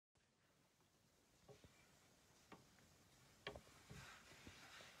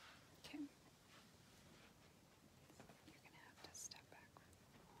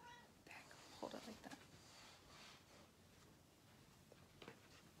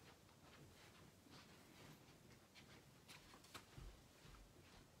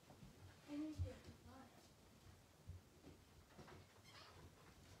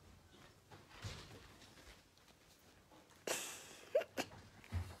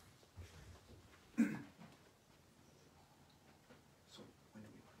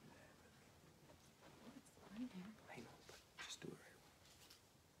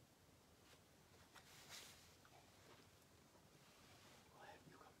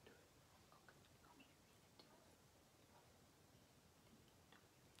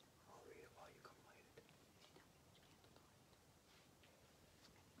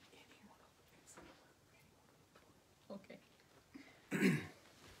Okay.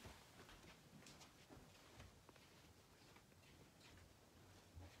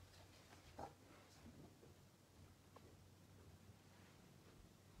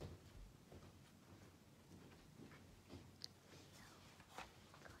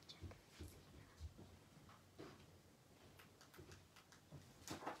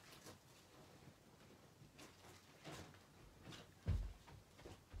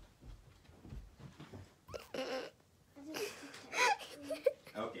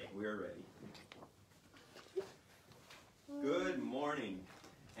 Okay, we're ready. Good morning.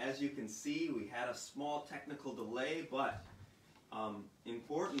 As you can see, we had a small technical delay, but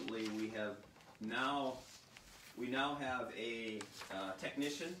importantly, we now have a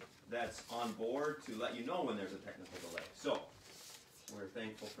technician that's on board to let you know when there's a technical delay. So we're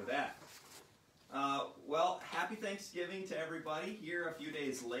thankful for that. Well, happy Thanksgiving to everybody here a few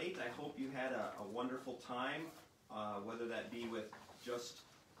days late. I hope you had a wonderful time, whether that be with just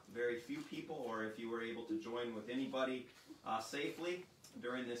very few people or if you were able to join with anybody safely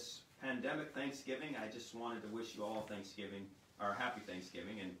during this pandemic Thanksgiving. I just wanted to wish you all Thanksgiving, or happy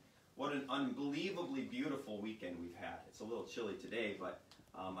Thanksgiving, and what an unbelievably beautiful weekend we've had. It's a little chilly today, but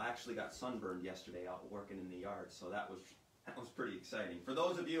I actually got sunburned yesterday out working in the yard, so that was pretty exciting. For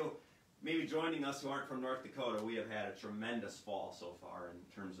those of you maybe joining us who aren't from North Dakota, we have had a tremendous fall so far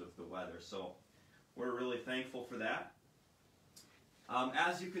in terms of the weather, so we're really thankful for that.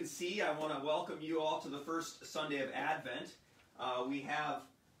 As you can see, I want to welcome you all to the first Sunday of Advent. We have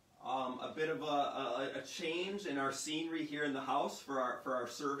a bit of a change in our scenery here in the house for our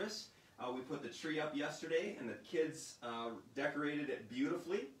service. We put the tree up yesterday, and the kids decorated it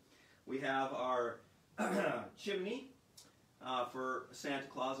beautifully. We have our chimney for Santa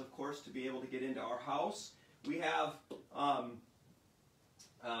Claus, of course, to be able to get into our house. We have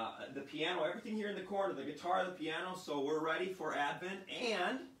the piano, everything here in the corner, the guitar, the piano, so we're ready for Advent.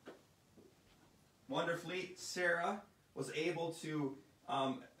 And wonderfully, Sarah was able to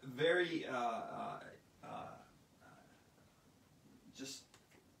just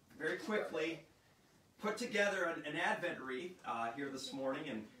very quickly put together an Advent wreath here this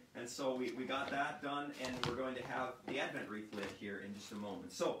morning, and so we got that done, and we're going to have the Advent wreath lit here in just a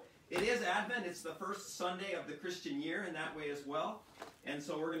moment. So it is Advent. It's the first Sunday of the Christian year in that way as well. And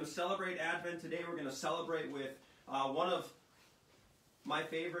so we're going to celebrate Advent today. We're going to celebrate with one of my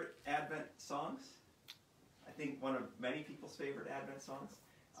favorite Advent songs. I think one of many people's favorite Advent songs.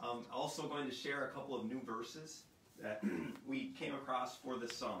 Also going to share a couple of new verses that we came across for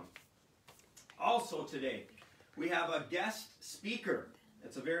this song. Also today, we have a guest speaker.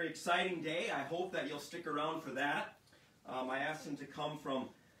 It's a very exciting day. I hope that you'll stick around for that. I asked him to come from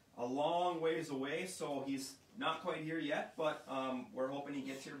a long ways away, so he's not quite here yet, but we're hoping he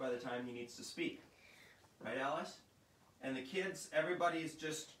gets here by the time he needs to speak. Right, Alice? And the kids, everybody's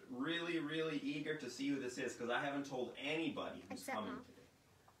just really, really eager to see who this is, because I haven't told anybody who's Except coming Mom. today.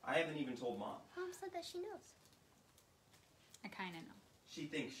 I haven't even told Mom. Mom said that she knows. I kind of know. She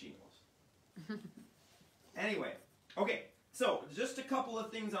thinks she knows. Anyway, okay, so just a couple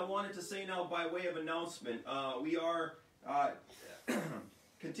of things I wanted to say now by way of announcement. We are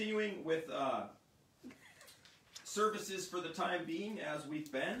continuing with services for the time being as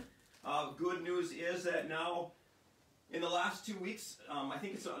we've been. Good news is that now, in the last 2 weeks, I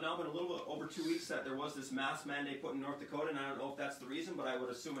think it's now been a little bit over 2 weeks that there was this mask mandate put in North Dakota, and I don't know if that's the reason, but I would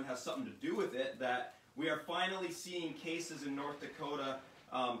assume it has something to do with it, that we are finally seeing cases in North Dakota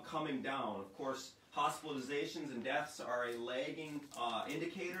coming down. Of course, hospitalizations and deaths are a lagging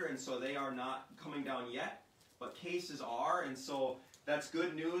indicator, and so they are not coming down yet, but cases are, and so that's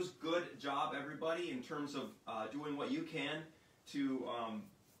good news. Good job, everybody, in terms of doing what you can to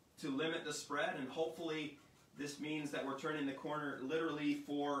limit the spread, and hopefully this means that we're turning the corner literally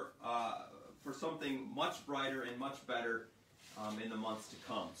for something much brighter and much better in the months to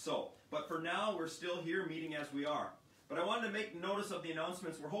come. So, but for now, we're still here meeting as we are. But I wanted to make notice of the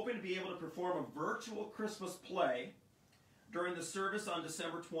announcements. We're hoping to be able to perform a virtual Christmas play during the service on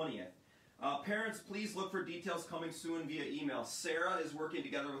December 20th. Parents, please look for details coming soon via email. Sarah is working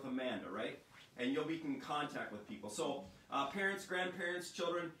together with Amanda, right? And you'll be in contact with people. So parents, grandparents,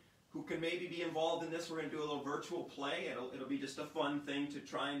 children who can maybe be involved in this, we're going to do a little virtual play. It'll be just a fun thing to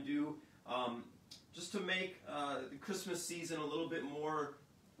try and do just to make the Christmas season a little bit more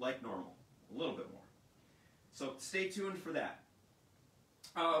like normal. A little bit more. So stay tuned for that.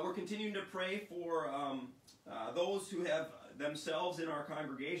 We're continuing to pray for those who have themselves in our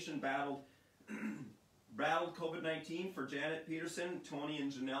congregation battled COVID-19, for Janet Peterson, Tony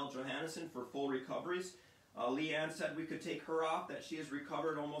and Janelle Johannesson for full recoveries. Leanne said we could take her off, that she has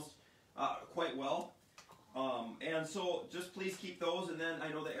recovered almost quite well. And so just please keep those. And then I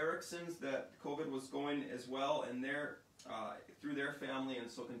know the Ericksons, that COVID was going as well, and they're through their family, and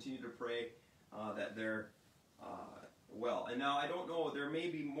so continue to pray that they're well. And now I don't know, there may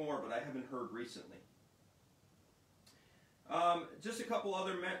be more, but I haven't heard recently. Just a couple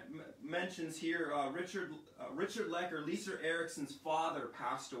other mentions here. Richard Lecker, Lisa Erickson's father,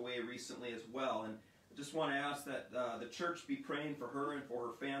 passed away recently as well, and I just want to ask that the church be praying for her and for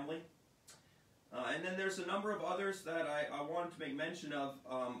her family. And then there's a number of others that I wanted to make mention of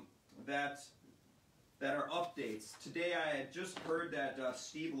that are updates. Today I had just heard that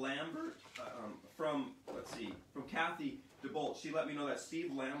Steve Lambert from Kathy DeBolt, she let me know that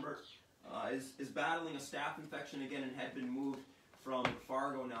Steve Lambert is battling a staph infection again and had been moved from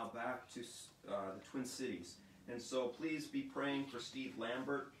Fargo now back to the Twin Cities. And so please be praying for Steve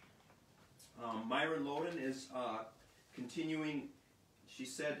Lambert. Myron Loden is continuing, she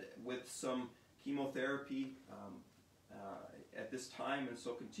said, with some chemotherapy at this time, and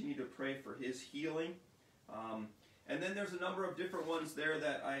so continue to pray for his healing. And then there's a number of different ones there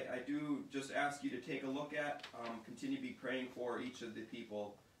that I do just ask you to take a look at. Continue to be praying for each of the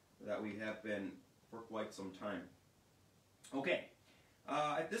people that we have been for quite some time. Okay,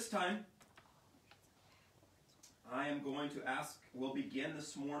 at this time, I am going to ask, we'll begin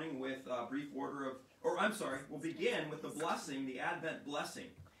this morning with a brief order of, we'll begin with the blessing, the Advent blessing.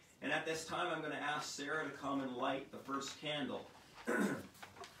 And at this time, I'm going to ask Sarah to come and light the first candle.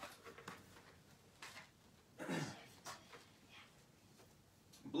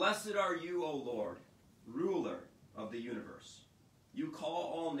 Blessed are you, O Lord, ruler of the universe. You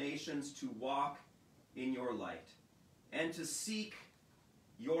call all nations to walk in your light and to seek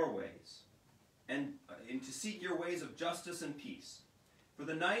your ways, and to seek your ways of justice and peace. For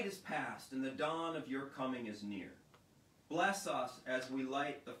the night is past and the dawn of your coming is near. Bless us as we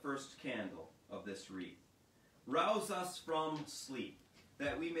light the first candle of this wreath. Rouse us from sleep,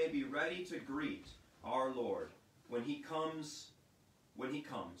 that we may be ready to greet our Lord when he comes,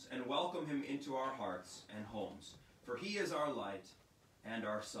 and welcome him into our hearts and homes. For he is our light and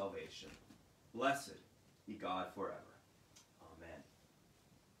our salvation. Blessed be God forever. Amen.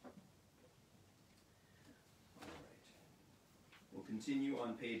 All right. We'll continue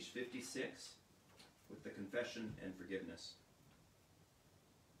on page 56 with the confession and forgiveness.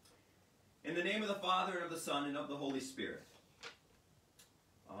 In the name of the Father, and of the Son, and of the Holy Spirit.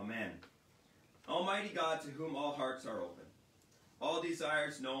 Amen. Almighty God, to whom all hearts are open, all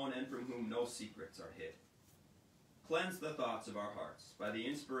desires known, and from whom no secrets are hid, cleanse the thoughts of our hearts by the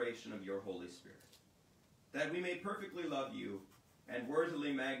inspiration of your Holy Spirit, that we may perfectly love you and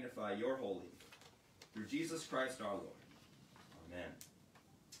worthily magnify your holy name, through Jesus Christ our Lord. Amen.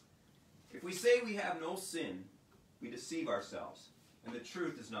 If we say we have no sin, we deceive ourselves, and the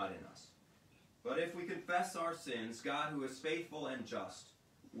truth is not in us. But if we confess our sins, God, who is faithful and just,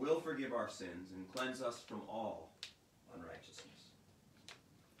 will forgive our sins and cleanse us from all unrighteousness.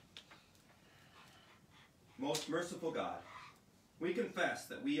 Most merciful God, we confess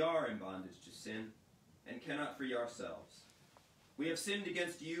that we are in bondage to sin and cannot free ourselves. We have sinned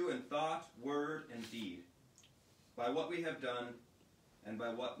against you in thought, word, and deed, by what we have done and by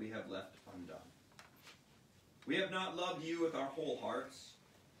what we have left undone. We have not loved you with our whole hearts.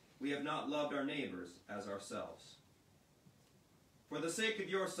 We have not loved our neighbors as ourselves. For the sake of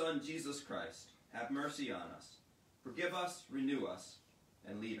your Son, Jesus Christ, have mercy on us. Forgive us, renew us,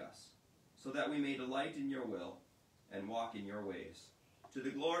 and lead us, so that we may delight in your will and walk in your ways. To the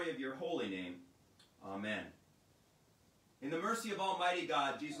glory of your holy name. Amen. In the mercy of Almighty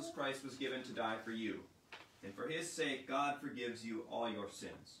God, Jesus Christ was given to die for you, and for his sake God forgives you all your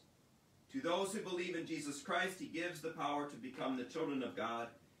sins. To those who believe in Jesus Christ, he gives the power to become the children of God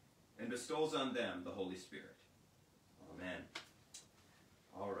and bestows on them the Holy Spirit. Amen.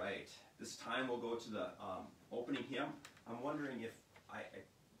 All right. This time we'll go to the opening hymn. I'm wondering if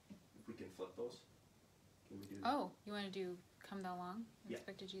we can flip those. Can we do that? Oh, you want to do Come Thou Long, Yeah.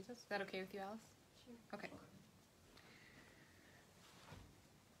 Expected Jesus? Is that okay with you, Alice? Sure. Okay.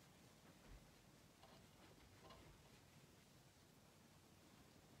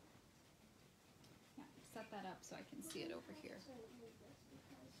 Yeah, set that up so I can see it over here.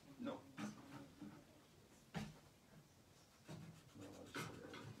 No. No, I'll just put it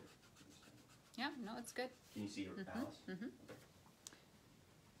over here. Yeah, no, it's good. Can you see her, Alice? Mm-hmm.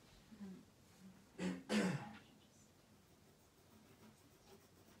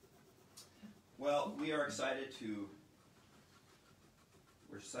 Well, we're excited to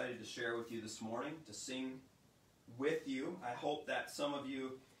share with you this morning, to sing with you. I hope that some of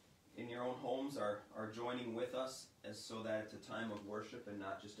you in your own homes are joining with us, so that it's a time of worship and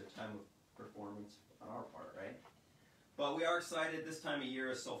not just a time performance on our part, right? But we are excited. This time of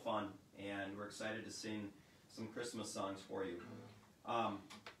year is so fun, and we're excited to sing some Christmas songs for you.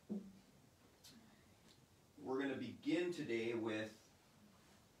 We're going to begin today with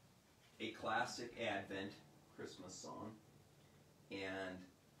a classic Advent Christmas song, and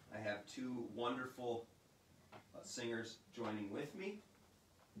I have two wonderful singers joining with me.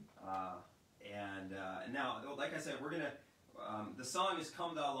 And now, like I said, we're going to, the song is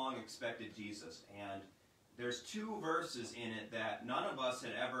Come Thou Long Expected Jesus, and there's two verses in it that none of us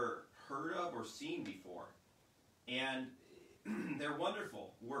had ever heard of or seen before. And they're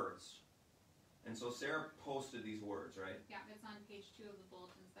wonderful words. And so Sarah posted these words, right? Yeah, it's on page 2 of the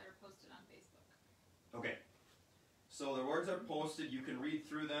bulletins that are posted on Facebook. Okay. So the words are posted. You can read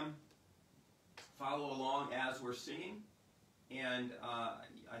through them, follow along as we're singing, and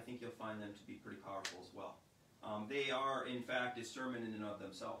I think you'll find them to be pretty powerful as well. They are, in fact, a sermon in and of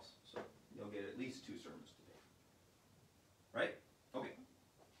themselves. So you'll get at least 2 sermons today. Right? Okay.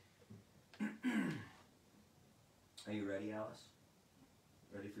 Are you ready, Alice?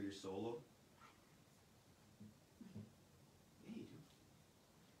 Ready for your solo? Yeah, you do.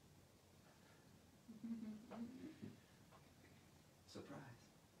 Surprise.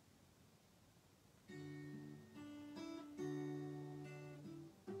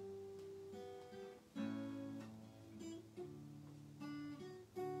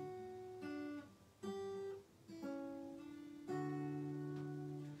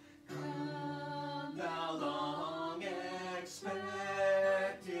 Come thou long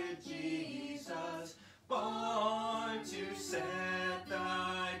expected Jesus.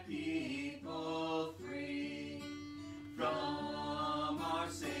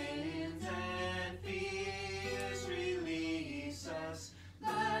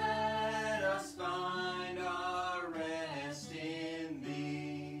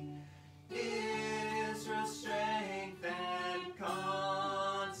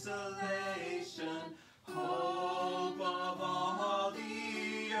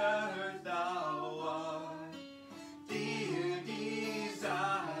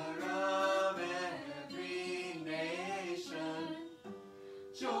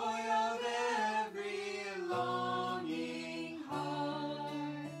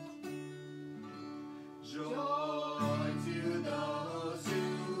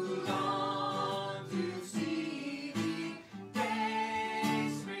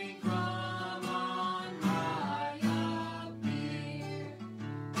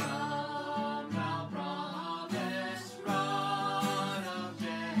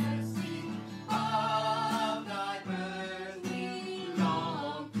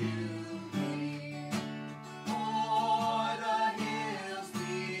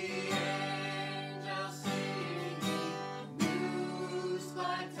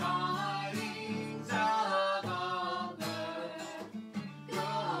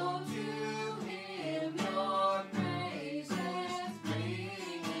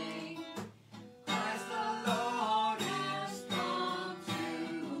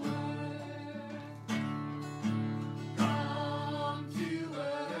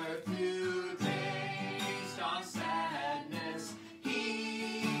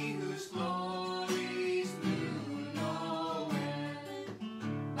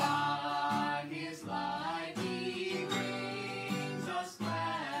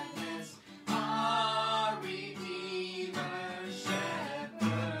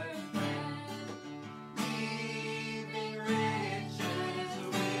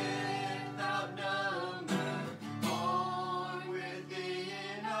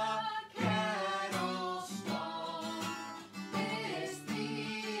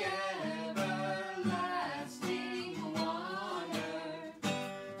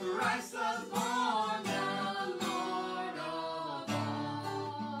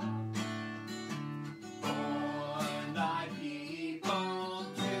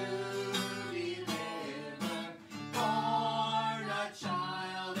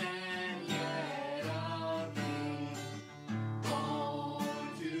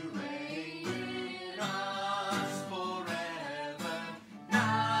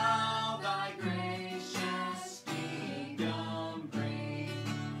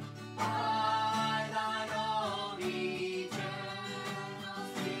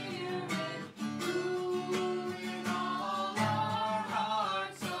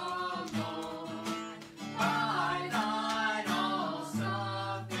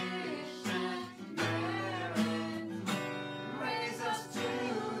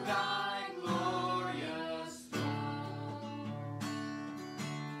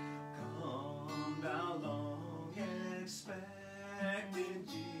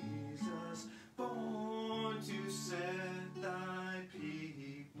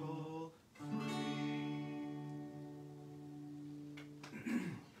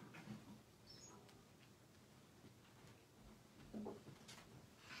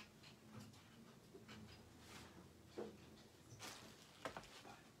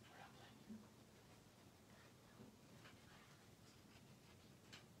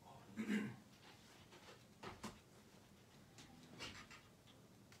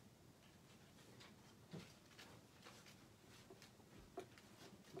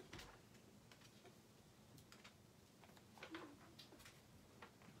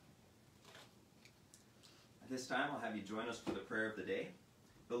 this time, I'll have you join us for the prayer of the day.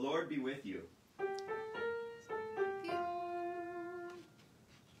 The Lord be with you.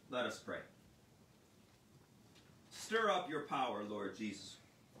 Let us pray. Stir up your power, Lord Jesus,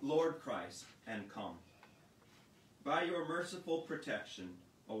 Lord Christ, and come. By your merciful protection,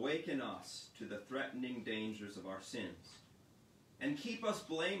 awaken us to the threatening dangers of our sins, and keep us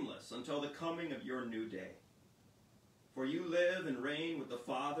blameless until the coming of your new day. For you live and reign with the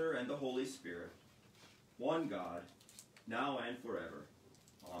Father and the Holy Spirit, one God, now and forever.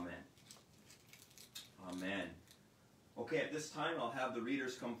 Amen. Amen. Okay, at this time, I'll have the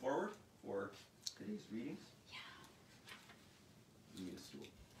readers come forward for today's readings. You need a stool.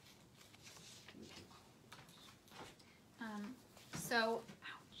 So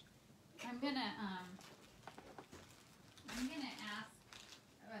I'm gonna ask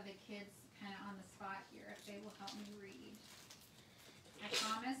the kids kind of on the spot here if they will help me read. I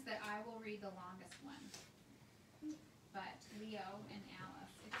promise that I will read the longest one, but Leo and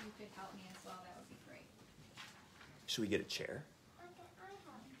Alice, if you could help me as well, that would be great. Should we get a chair?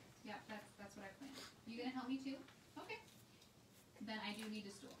 Yeah, that's what I planned. You gonna help me too? Okay. Then I do need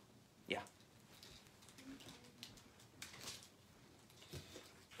a stool. Yeah.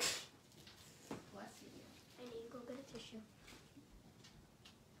 Bless you, Leo. I need to go get a tissue.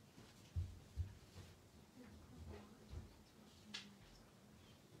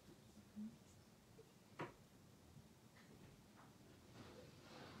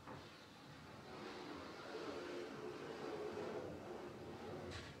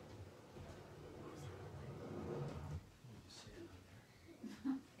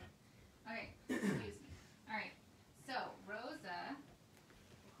 Okay, excuse me. Alright, so Rosa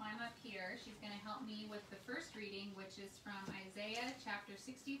will climb up here. She's going to help me with the first reading, which is from Isaiah chapter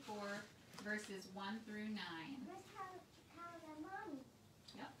 64, verses 1 through 9.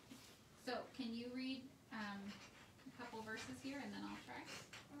 Yep. So, can you read a couple verses here, and then I'll try?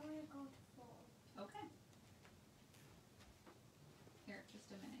 I want to go to fall. Okay. Here,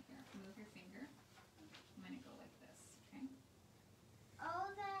 just a minute here. Move your finger. I'm going to go like this, okay? Oh,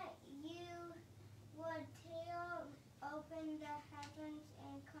 that you would tear open the heavens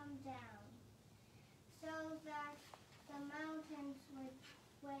and come down, so that the mountains would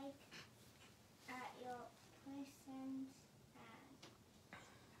quake at your presence.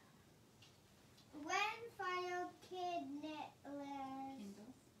 When fire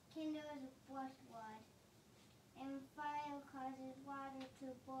kindles brushwood, and fire causes water to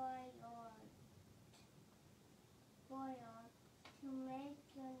boil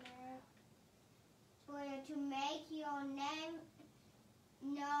to make your name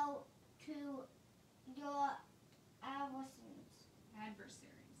known to your Adversaries.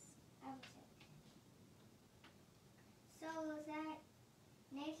 So that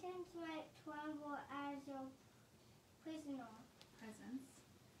nations might tremble as your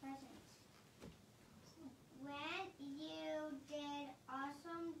Presence. When you did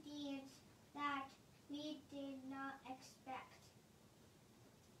awesome deeds that we did not expect,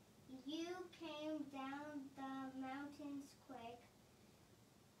 you came down the mountains quick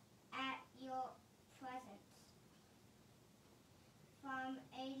at your presence. From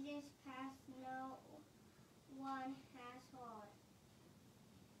ages past no one has heard,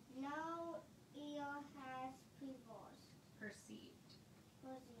 no ear has Perceived.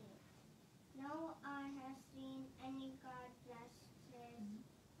 no eye has seen any God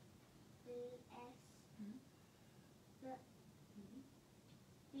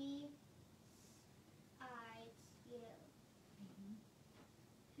besides you,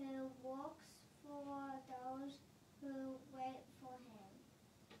 who works for those who wait for him.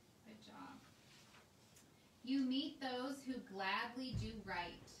 Good job. You meet those who gladly do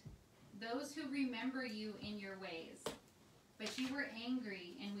right, those who remember you in your ways. But you were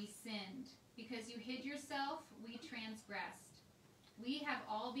angry, and we sinned. Because you hid yourself, we transgressed. We have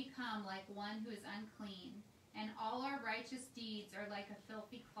all become like one who is unclean, and all our righteous deeds are like a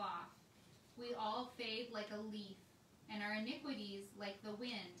filthy cloth. We all fade like a leaf, and our iniquities, like the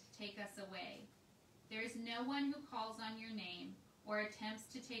wind, take us away. There is no one who calls on your name or attempts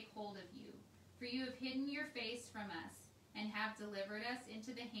to take hold of you, for you have hidden your face from us and have delivered us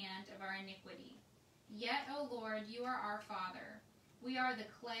into the hand of our iniquity. Yet, O Lord, you are our Father. We are the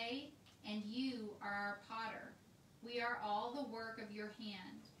clay, and you are our potter. We are all the work of your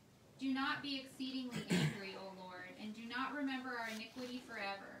hand. Do not be exceedingly angry, O Lord, and do not remember our iniquity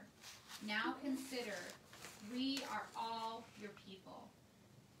forever. Now consider, we are all your people.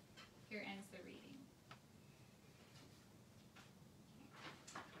 Here ends the reading.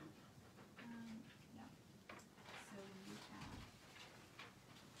 Yeah. So you have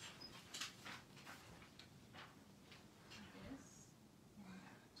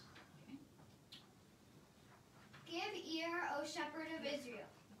O shepherd of Israel.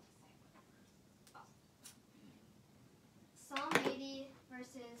 Psalm 80,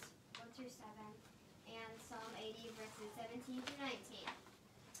 verses 1 through 7, and Psalm 80, verses 17 through 19.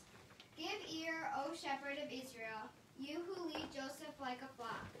 Give ear, O shepherd of Israel, you who lead Joseph like a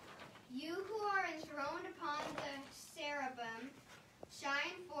flock. You who are enthroned upon the cherubim,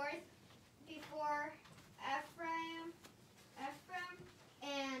 shine forth before Ephraim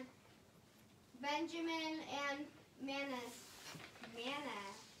and Benjamin and Manasseh.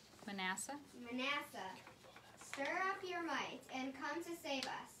 Manasseh. Stir up your might and come to save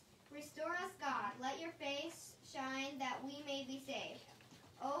us. Restore us, God. Let your face shine that we may be saved.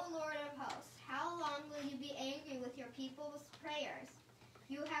 O Lord of hosts, how long will you be angry with your people's prayers?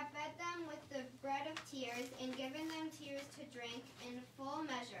 You have fed them with the bread of tears and given them tears to drink in full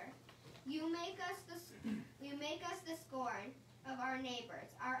measure. You make us the scorn of our neighbors.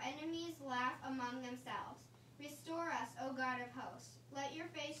 Our enemies laugh among themselves. Restore us, O God of hosts. Let your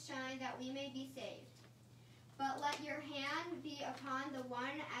face shine that we may be saved. But let your hand be upon the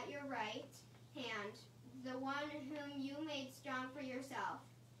one at your right hand, the one whom you made strong for yourself.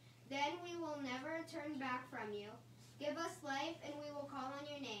 Then we will never turn back from you. Give us life, and we will call on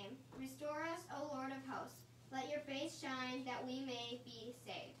your name. Restore us, O Lord of hosts. Let your face shine that we may be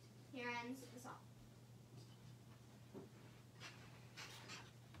saved. Here ends the song.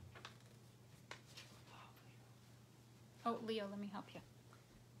 Oh, Leo, let me help you.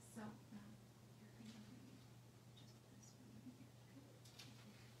 So,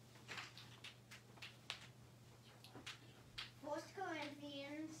 1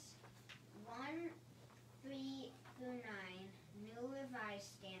 Corinthians 1, 3 through 9, New Revised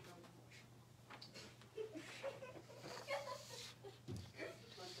Standard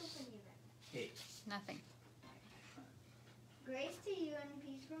Hey. nothing. Grace to you and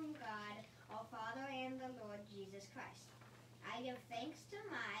peace from God, our Father and the Lord Jesus Christ. I give thanks to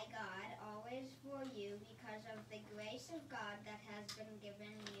my God always for you because of the grace of God that has been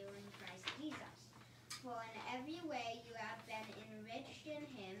given you in Christ Jesus. For in every way you have been enriched in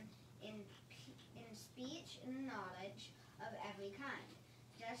him, in speech and knowledge of every kind,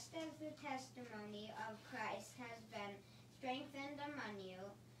 just as the testimony of Christ has been strengthened among you,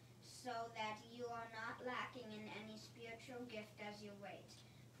 so that you are not lacking in any spiritual gift as you wait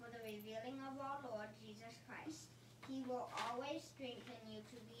for the revealing of our Lord Jesus Christ. He will always strengthen you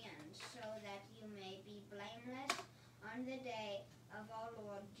to the end, so that you may be blameless on the day of our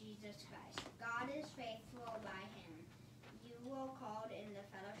Lord Jesus Christ. God is faithful by him. You were called in the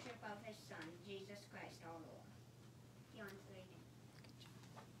fellowship of his Son, Jesus Christ our Lord. John's reading.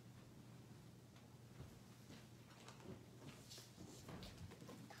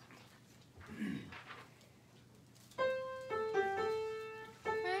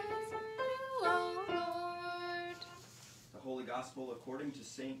 Praise you, O Lord. The Holy Gospel according to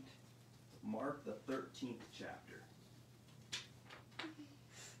St. Mark, the 13th chapter.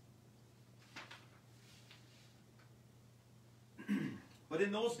 But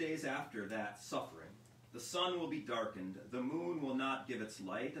in those days after that suffering, the sun will be darkened, the moon will not give its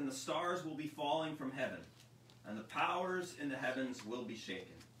light, and the stars will be falling from heaven, and the powers in the heavens will be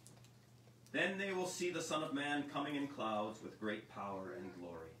shaken. Then they will see the Son of Man coming in clouds with great power and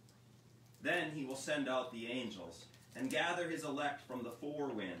glory. Then he will send out the angels and gather his elect from the four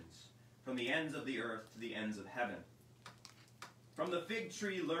winds, from the ends of the earth to the ends of heaven. From the fig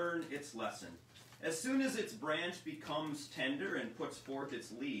tree learn its lesson. As soon as its branch becomes tender and puts forth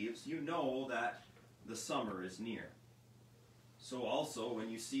its leaves, you know that the summer is near. So also, when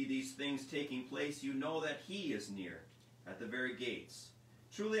you see these things taking place, you know that he is near, at the very gates.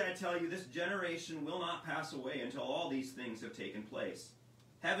 Truly I tell you, this generation will not pass away until all these things have taken place.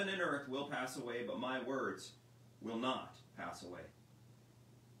 Heaven and earth will pass away, but my words will not pass away.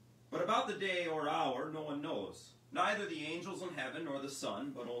 But about the day or hour no one knows, neither the angels in heaven nor the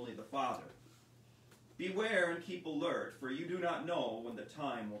Son, but only the Father. Beware and keep alert, for you do not know when the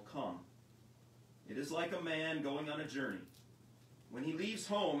time will come. It is like a man going on a journey, when he leaves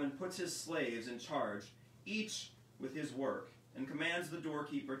home and puts his slaves in charge, each with his work, and commands the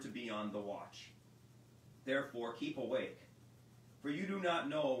doorkeeper to be on the watch. Therefore keep awake, for you do not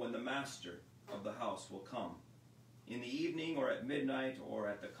know when the master of the house will come, in the evening or at midnight or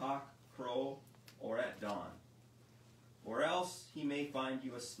at the cock crow or at dawn. Or else he may find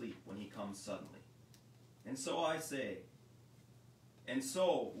you asleep when he comes suddenly. And so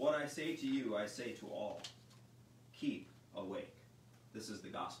what I say to you, I say to all. Keep awake. This is the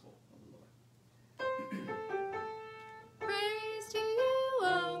gospel of the Lord. Praise to you,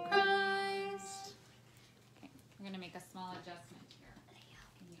 O Christ. Okay, we're going to make a small adjustment here.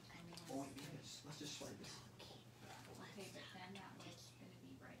 Can you tell me Oh, yes. Let's just slide this. what favorite thing?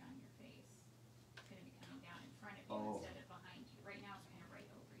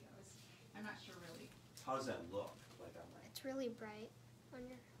 I'm not sure really. How does that look? Like on my... It's really bright on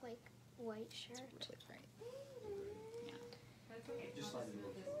your like white shirt. Really bright. Yeah. That's okay. Just I'll like just a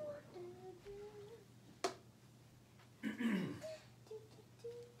move little- this forward.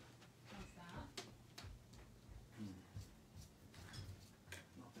 How's that?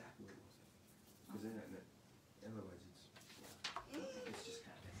 Not that way, was it? Because then otherwise it's just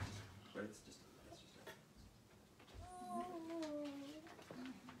kind of, but it's just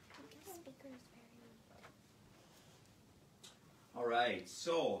All right,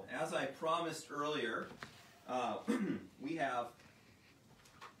 so as I promised earlier, we have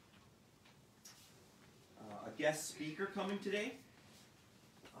a guest speaker coming today.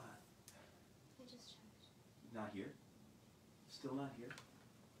 Not here? Still not here?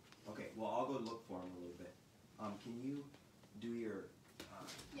 Okay, well, I'll go look for him a little bit. Can you do your...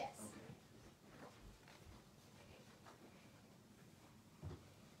 Yes. Okay.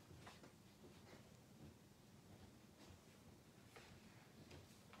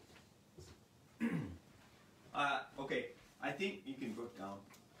 Okay, I think you can go down.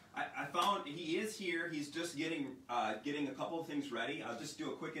 I found he is here. He's just getting a couple of things ready. I'll just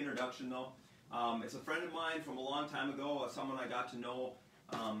do a quick introduction though. It's a friend of mine from a long time ago, someone I got to know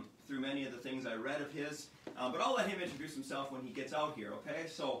through many of the things I read of his. But I'll let him introduce himself when he gets out here. Okay,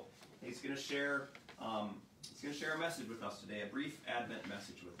 so he's going to share a message with us today, a brief Advent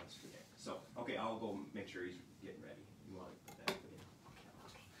message with us today. So okay, I'll go make sure he's getting ready. You want to put that in?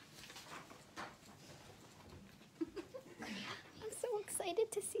 I'm so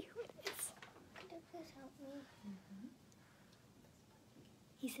excited to see who it is. Could you please help me?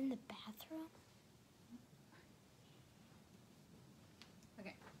 He's in the bathroom.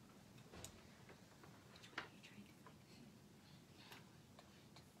 Okay.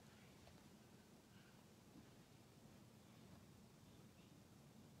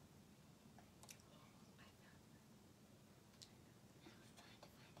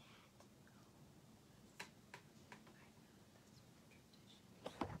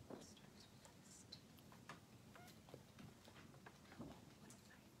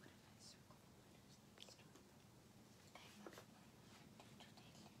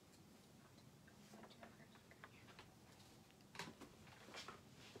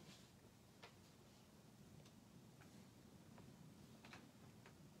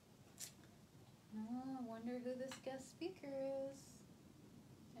 Oh, I wonder who this guest speaker is.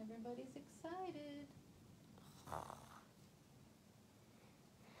 Everybody's excited. My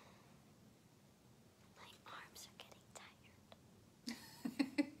arms are getting tired.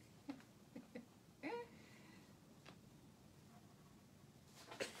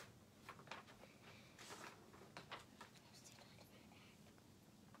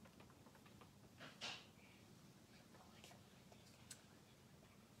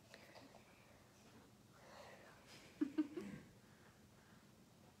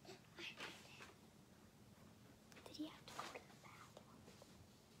 Did he have to go to the bathroom?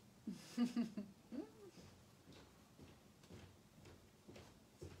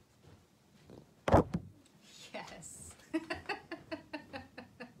 Yes.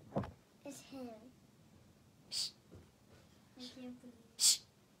 It's him. Shh. I can't believe it. Shh.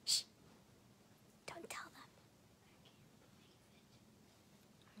 Shh. Don't tell them.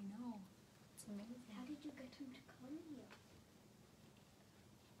 I know. It's amazing. How did you get him to come here?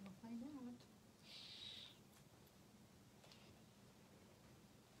 We'll find out.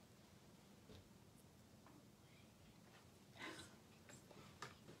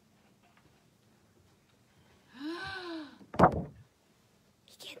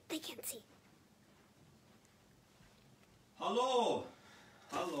 They can't see. Hallo,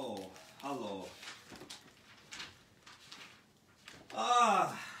 hallo, hallo.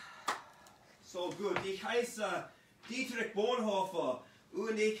 So gut. Ich heiße Dietrich Bonhoeffer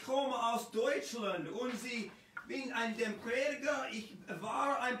und ich komme aus Deutschland und ich bin ein dem Prediger. Ich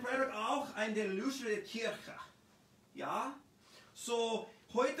war ein Prediger auch in der Lutherer Kirche. Ja? So,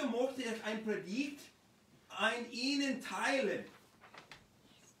 heute möchte ich ein Predigt an Ihnen teilen.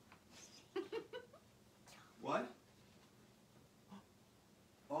 What?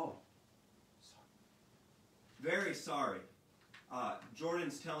 Oh. Very sorry.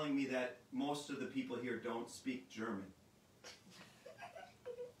 Jordan's telling me that most of the people here don't speak German.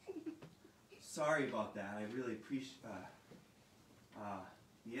 Sorry about that. I really appreciate.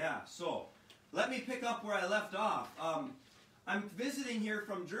 Yeah. So, let me pick up where I left off. I'm visiting here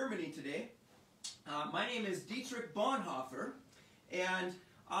from Germany today. My name is Dietrich Bonhoeffer, and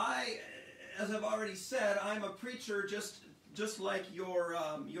as I've already said, I'm a preacher just like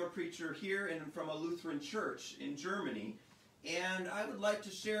your preacher here and from a Lutheran church in Germany. And I would like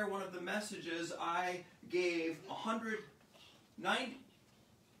to share one of the messages I gave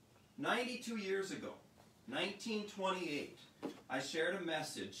 92 years ago, 1928. I shared a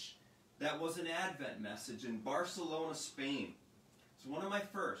message that was an Advent message in Barcelona, Spain. It's one of my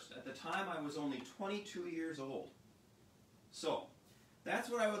first. At the time, I was only 22 years old. So,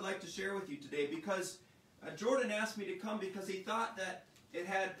 that's what I would like to share with you today, because Jordan asked me to come because he thought that it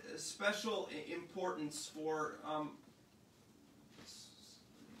had special importance for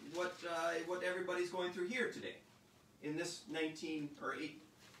what everybody's going through here today in this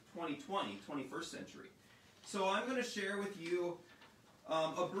 21st century. So I'm going to share with you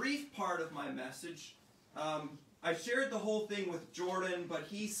a brief part of my message. I shared the whole thing with Jordan, but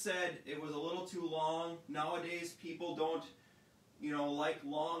he said it was a little too long. Nowadays, people don't, like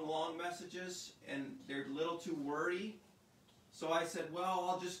long messages, and they're a little too wordy. So I said, well,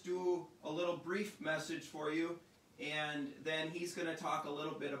 I'll just do a little brief message for you, and then he's going to talk a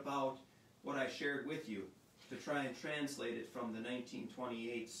little bit about what I shared with you to try and translate it from the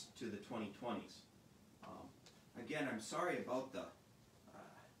 1928s to the 2020s. Again, I'm sorry about the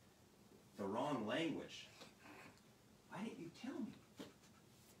wrong language. Why didn't you tell me?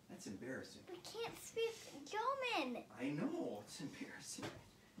 That's embarrassing. We can't speak German. I know, it's embarrassing.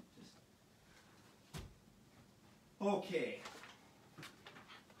 Okay.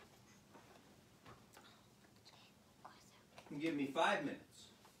 You can give me 5 minutes.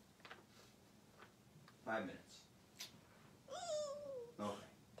 5 minutes.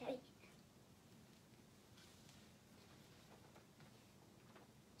 Okay.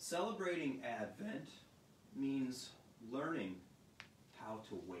 Celebrating Advent means learning how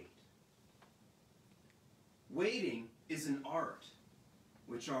to wait. Waiting is an art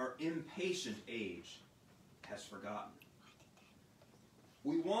which our impatient age has forgotten.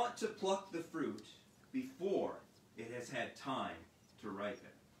 We want to pluck the fruit before it has had time to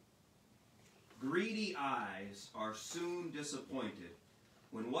ripen. Greedy eyes are soon disappointed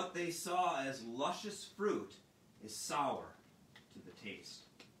when what they saw as luscious fruit is sour to the taste.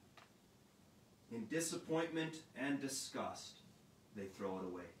 In disappointment and disgust, they throw it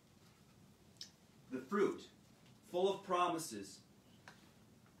away. The fruit, full of promises,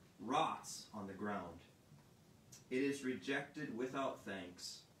 rots on the ground. It is rejected without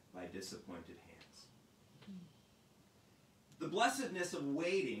thanks by disappointed hands. The blessedness of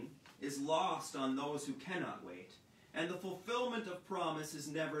waiting is lost on those who cannot wait, and the fulfillment of promise is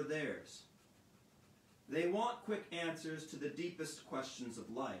never theirs. They want quick answers to the deepest questions of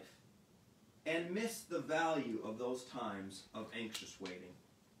life, and miss the value of those times of anxious waiting,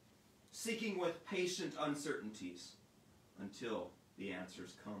 seeking with patient uncertainties until the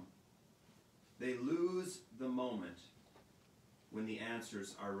answers come. They lose the moment when the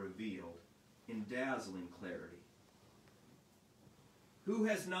answers are revealed in dazzling clarity. Who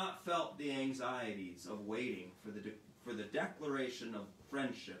has not felt the anxieties of waiting for the declaration of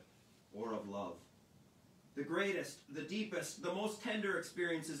friendship or of love? The greatest, the deepest, the most tender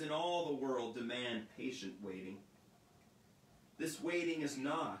experiences in all the world demand patient waiting. This waiting is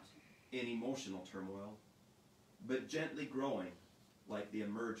not in emotional turmoil, but gently growing like the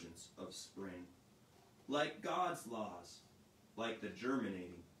emergence of spring, like God's laws, like the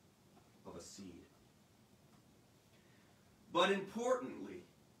germinating of a seed. But importantly,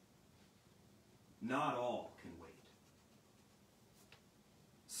 not all can wait.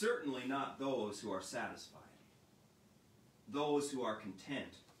 Certainly not those who are satisfied, those who are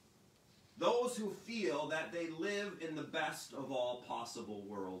content, those who feel that they live in the best of all possible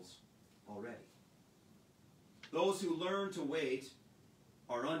worlds already. Those who learn to wait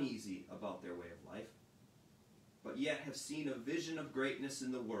are uneasy about their way of life, but yet have seen a vision of greatness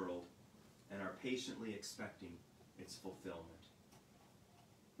in the world and are patiently expecting its fulfillment.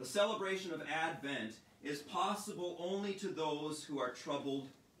 The celebration of Advent is possible only to those who are troubled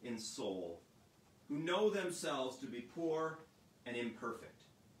in soul, who know themselves to be poor and imperfect,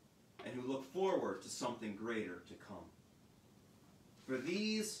 and who look forward to something greater to come. For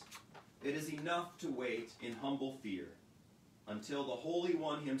these, it is enough to wait in humble fear until the Holy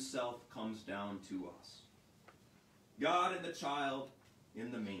One himself comes down to us. God and the child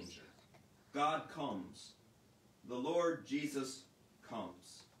in the manger. God comes. The Lord Jesus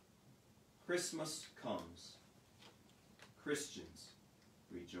comes. Christmas comes. Christians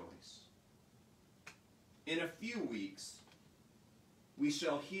rejoice. In a few weeks, we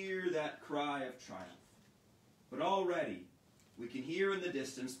shall hear that cry of triumph. But already, we can hear in the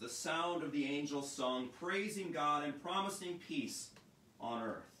distance the sound of the angels' song, praising God and promising peace on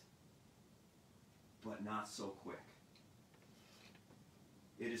earth. But not so quick.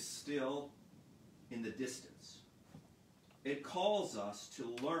 It is still in the distance. it calls us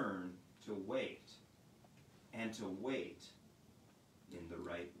to learn to wait, and to wait in the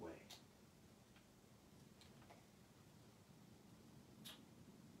right way.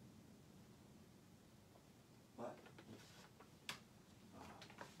 But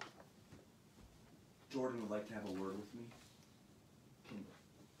Jordan would like to have a word with me.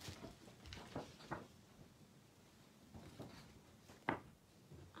 I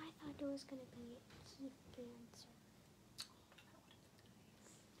thought it was going to be Keith Ganser.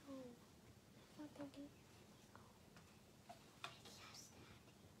 Oh, I thought there'd be...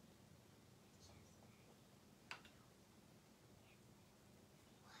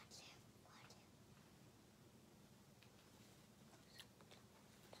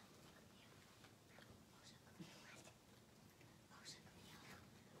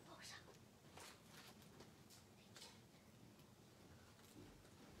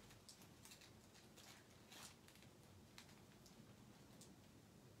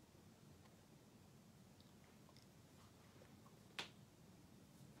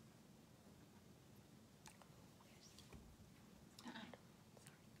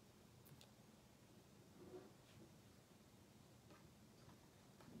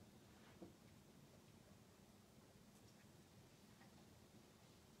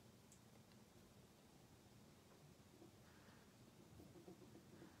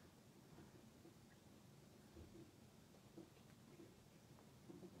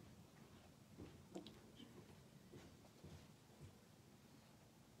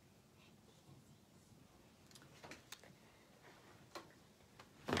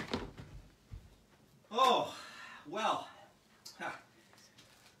 Oh, well,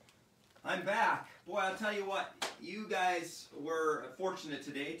 I'm back. Boy, I'll tell you what, you guys were fortunate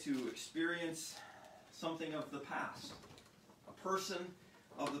today to experience something of the past. A person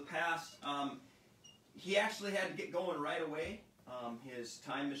of the past. He actually had to get going right away. His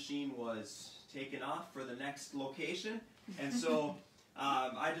time machine was taken off for the next location. And so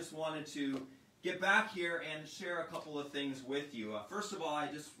I just wanted to get back here and share a couple of things with you. First of all, I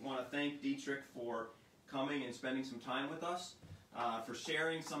just want to thank Dietrich for coming and spending some time with us, for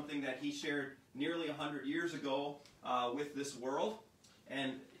sharing something that he shared nearly 100 years ago with this world,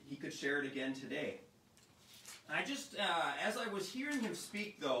 and he could share it again today. I just, as I was hearing him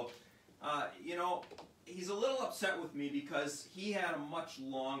speak though, you know, he's a little upset with me because he had a much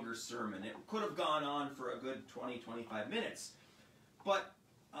longer sermon. It could have gone on for a good 20-25 minutes. But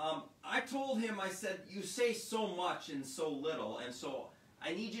I told him, I said, you say so much and so little, and so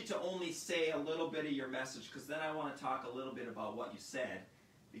I need you to only say a little bit of your message, because then I want to talk a little bit about what you said,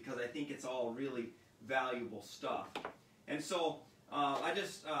 because I think it's all really valuable stuff. And so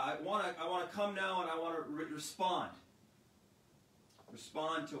I want to come now and I want to respond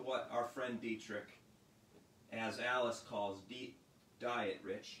to what our friend Dietrich, as Alice calls Diet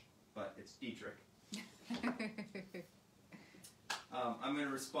Rich, but it's Dietrich. I'm going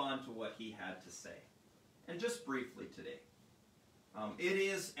to respond to what he had to say, and just briefly today. It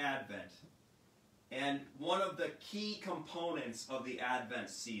is Advent, and one of the key components of the Advent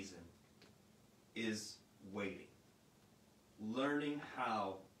season is waiting. Learning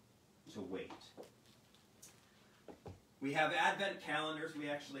how to wait. We have Advent calendars. We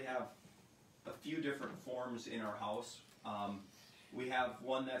actually have a few different forms in our house. We have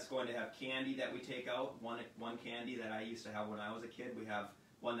one that's going to have candy that we take out, one candy that I used to have when I was a kid. We have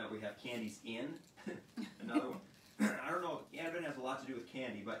one that we have candies in, another one. I don't know, Advent has a lot to do with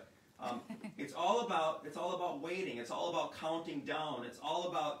candy, but it's all about waiting. It's all about counting down. It's all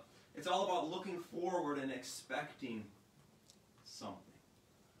about looking forward and expecting something,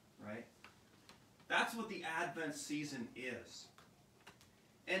 right? That's what the Advent season is.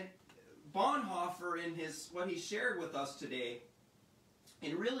 And Bonhoeffer, in what he shared with us today,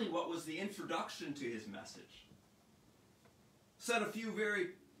 and really what was the introduction to his message, said a few very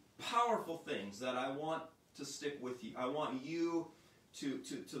powerful things that I want to stick with you. I want you to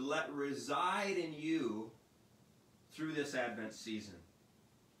let reside in you through this Advent season.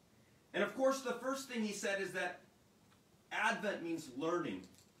 And of course, the first thing he said is that Advent means learning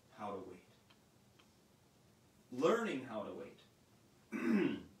how to wait. Learning how to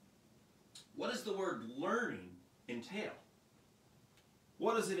wait. What does the word learning entail?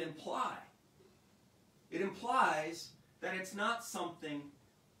 What does it imply? It implies that it's not something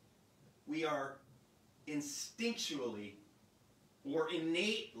we are instinctually or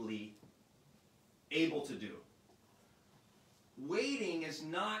innately able to do. Waiting is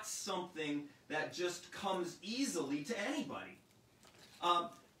not something that just comes easily to anybody.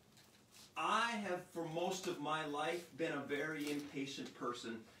 I have, for most of my life, been a very impatient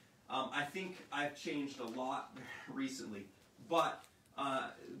person. I think I've changed a lot recently, but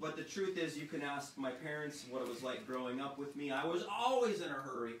the truth is, you can ask my parents what it was like growing up with me. I was always in a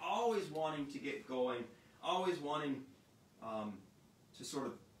hurry, always wanting to get going, always wanting to sort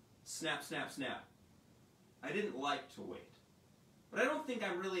of snap, snap, snap. I didn't like to wait. But I don't think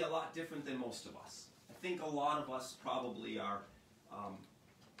I'm really a lot different than most of us. I think a lot of us probably are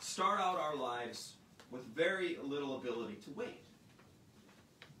start out our lives with very little ability to wait.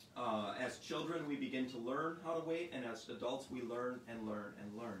 As children, we begin to learn how to wait, and as adults, we learn and learn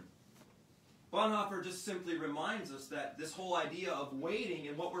and learn. Bonhoeffer just simply reminds us that this whole idea of waiting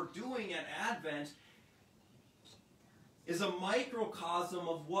and what we're doing at Advent is a microcosm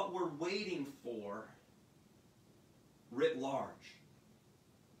of what we're waiting for writ large.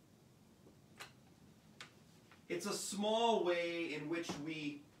 It's a small way in which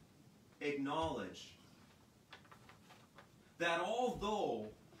we acknowledge that although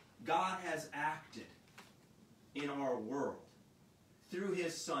God has acted in our world through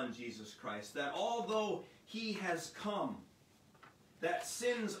His Son, Jesus Christ, that although He has come, that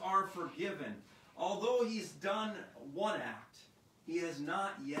sins are forgiven, although He's done one act, He has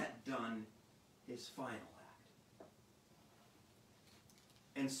not yet done His final act.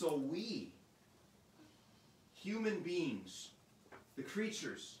 And so we, human beings, the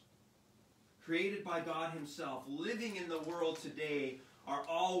creatures created by God Himself, living in the world today, are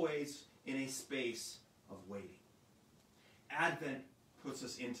always in a space of waiting. Advent puts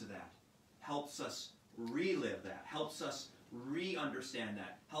us into that, helps us relive that, helps us re-understand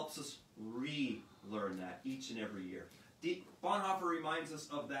that, helps us relearn that each and every year. Bonhoeffer reminds us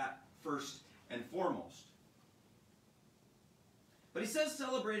of that first and foremost. But he says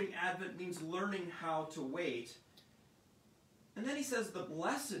celebrating Advent means learning how to wait. And then he says the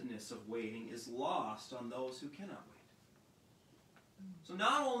blessedness of waiting is lost on those who cannot wait. So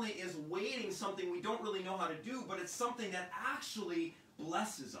not only is waiting something we don't really know how to do, but it's something that actually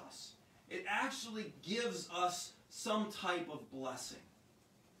blesses us. It actually gives us some type of blessing.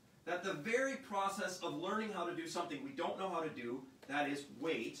 That the very process of learning how to do something we don't know how to do, that is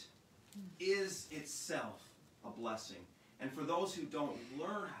wait, is itself a blessing. And for those who don't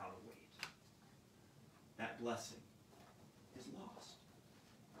learn how to wait, that blessing is lost.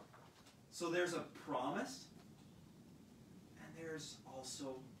 So there's a promise, and there's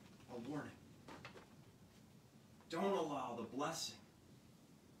also a warning. Don't allow the blessing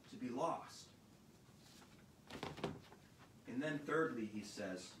to be lost. And then thirdly, he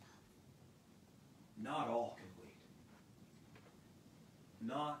says, not all can wait.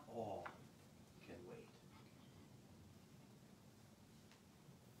 Not all can wait.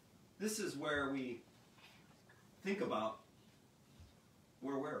 This is where we think about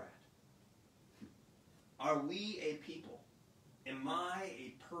where we're at. Are we a people? Am I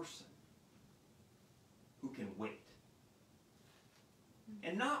a person who can wait?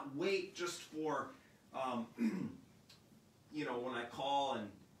 And not wait just for, when I call and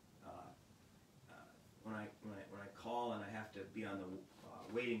when I call and I have to be on the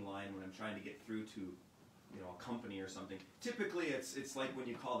waiting line when I'm trying to get through to a company or something. Typically, it's like when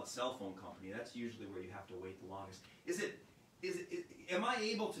you call a cell phone company. That's usually where you have to wait the longest. Am I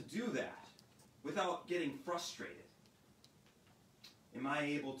able to do that without getting frustrated? Am I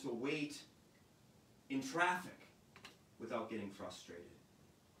able to wait in traffic without getting frustrated?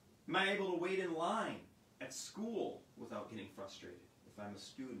 Am I able to wait in line at school without getting frustrated if I'm a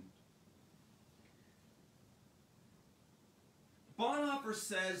student? Bonhoeffer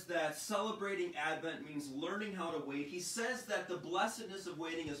says that celebrating Advent means learning how to wait. He says that the blessedness of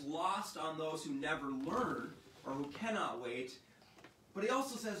waiting is lost on those who never learn or who cannot wait. But he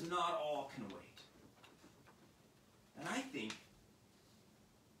also says not all can wait. And I think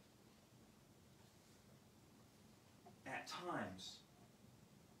at times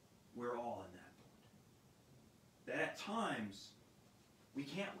we're all in that boat. That at times we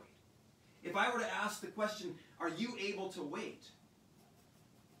can't wait. If I were to ask the question, are you able to wait?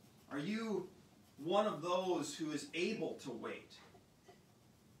 Are you one of those who is able to wait?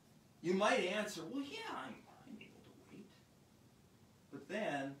 You might answer, well, yeah, I'm able to wait. But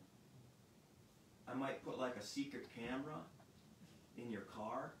then, I might put like a secret camera in your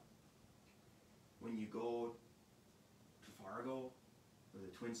car when you go to Fargo or the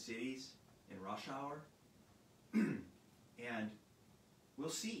Twin Cities in rush hour. And we'll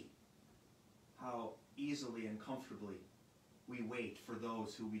see how easily and comfortably we wait for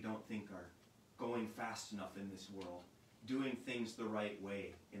those who we don't think are going fast enough in this world, doing things the right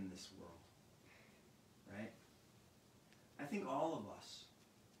way in this world. Right? I think all of us,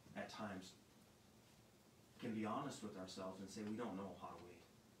 at times, can be honest with ourselves and say we don't know how to wait.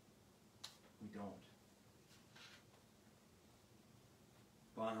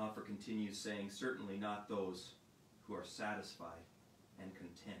 continues saying, certainly not those who are satisfied and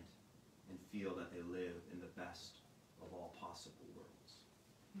content and feel that they live in the best of all possible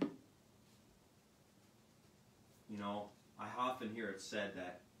worlds. You know, I often hear it said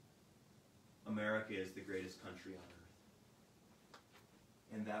that America is the greatest country on earth.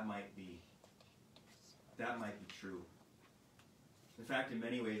 And that might be true. In fact, in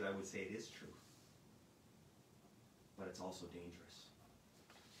many ways, I would say it is true. But it's also dangerous.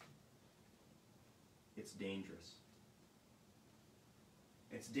 It's dangerous.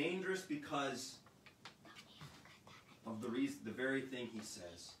 It's dangerous because of the very thing he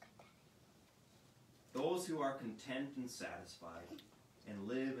says. Those who are content and satisfied and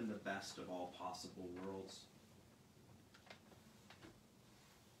live in the best of all possible worlds,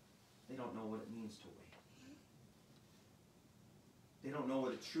 they don't know what it means to wait. They don't know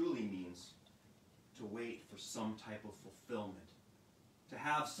what it truly means to wait for some type of fulfillment, to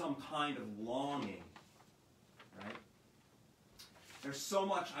have some kind of longing, right? There's so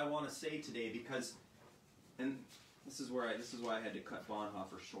much I want to say today because, and this is why I had to cut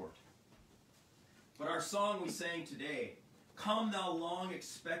Bonhoeffer short. But our song we sang today, "Come Thou Long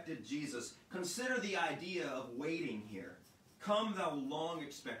Expected Jesus," consider the idea of waiting here. Come Thou Long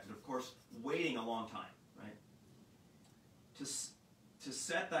Expected, of course, waiting a long time, right? To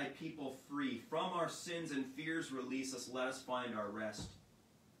set Thy people free from our sins and fears, release us. Let us find our rest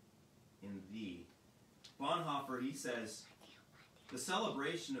in Thee. Bonhoeffer, he says, the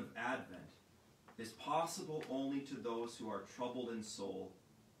celebration of Advent is possible only to those who are troubled in soul,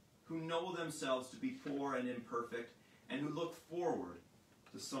 who know themselves to be poor and imperfect, and who look forward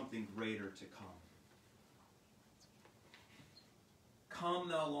to something greater to come. Come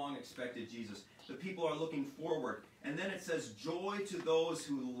Thou Long Expected Jesus. The people are looking forward. And then it says, joy to those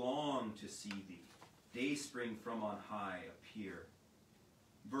who long to see Thee. Dayspring from on high appear.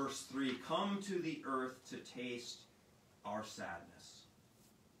 Verse 3, come to the earth to taste our sadness.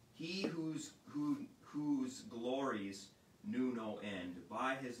 He whose glories knew no end.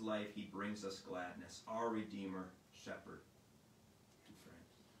 By his life he brings us gladness, our Redeemer, Shepherd, and friend.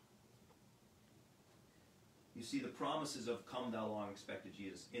 You see, the promises of Come Thou Long Expected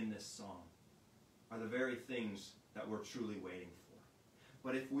Jesus in this song are the very things that we're truly waiting for.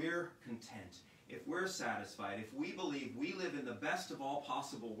 But if we're content, if we're satisfied, if we believe we live in the best of all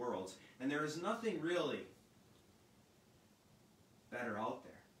possible worlds, and there is nothing really better out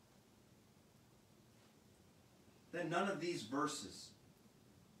there, then none of these verses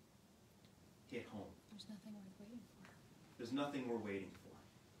hit home. There's nothing worth waiting for. There's nothing we're waiting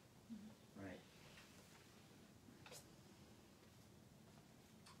for. Right?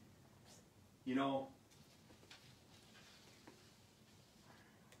 You know,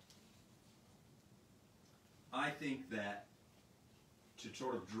 I think that to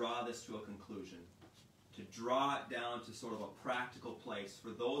sort of draw this to a conclusion, to draw it down to sort of a practical place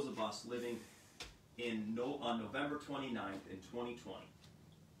for those of us living on November 29th in 2020,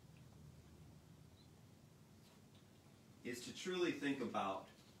 is to truly think about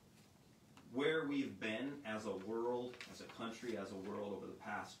where we've been as a world, as a country, as a world over the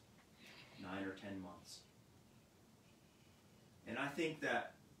past 9 or 10 months. And I think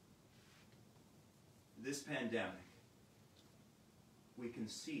that this pandemic we can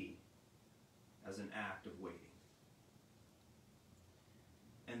see as an act of waiting.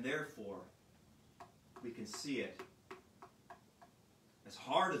 And therefore, we can see it as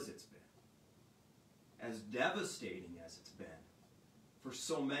hard as it's been, as devastating as it's been for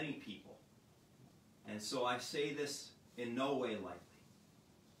so many people. And so I say this in no way lightly,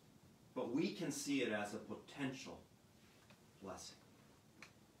 but we can see it as a potential blessing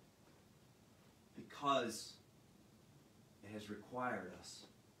because it has required us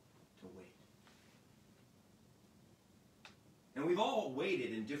to wait. And we've all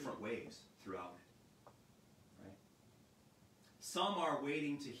waited in different ways throughout it. Right? Some are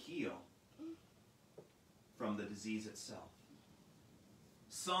waiting to heal from the disease itself.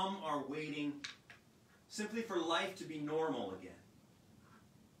 Some are waiting simply for life to be normal again.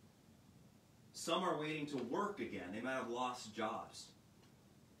 Some are waiting to work again. They might have lost jobs.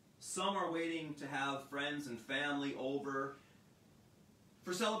 Some are waiting to have friends and family over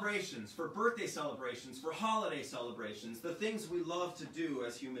for celebrations, for birthday celebrations, for holiday celebrations, the things we love to do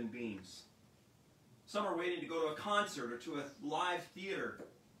as human beings. Some are waiting to go to a concert or to a live theater,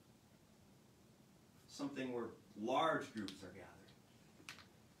 something where large groups are gathered.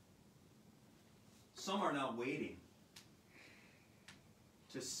 Some are now waiting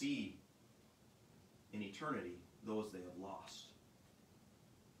to see in eternity those they have lost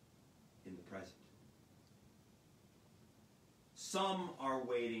in the present. Some are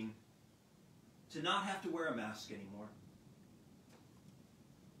waiting to not have to wear a mask anymore.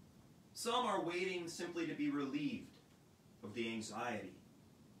 Some are waiting simply to be relieved of the anxiety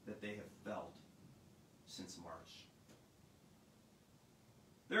that they have felt since March.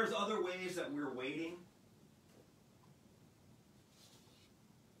 There's other ways that we're waiting.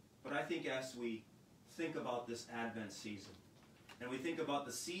 But I think as we think about this Advent season, and we think about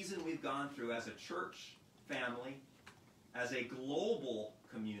the season we've gone through as a church family, as a global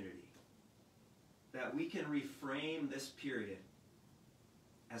community, that we can reframe this period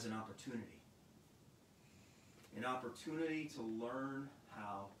as an opportunity. An opportunity to learn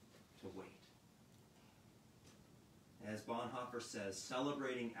how to wait. As Bonhoeffer says,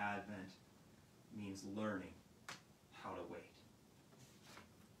 celebrating Advent means learning how to wait.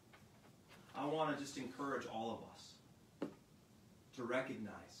 I want to just encourage all of us to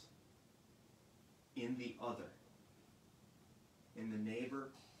recognize in the other, in the neighbor,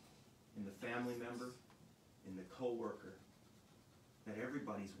 in the family member, in the co-worker, that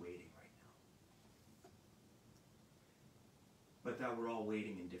everybody's waiting right now. But that we're all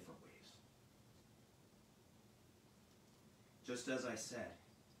waiting in different ways. Just as I said.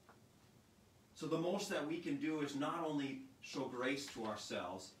 So the most that we can do is not only show grace to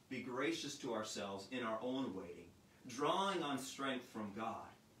ourselves, be gracious to ourselves in our own waiting, drawing on strength from God,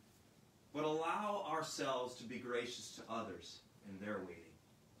 but allow ourselves to be gracious to others in their waiting.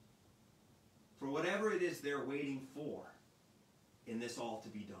 For whatever it is they're waiting for in this all to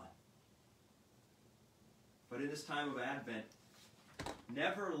be done. But in this time of Advent,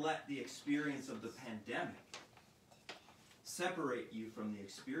 never let the experience of the pandemic separate you from the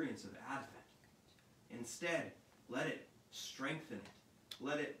experience of Advent. Instead, let it strengthen it.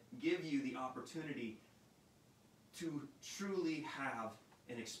 Let it give you the opportunity to truly have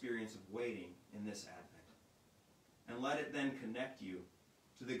an experience of waiting in this Advent. And let it then connect you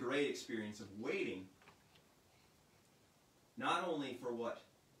to the great experience of waiting, not only for what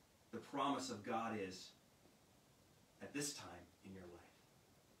the promise of God is at this time in your life,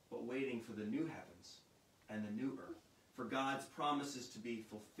 but waiting for the new heavens and the new earth, for God's promises to be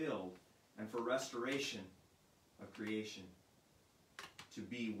fulfilled, and for restoration of creation to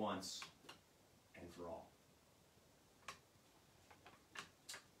be once and for all.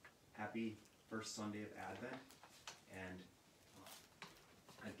 Happy first Sunday of Advent, and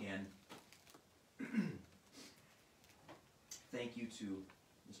again, thank you to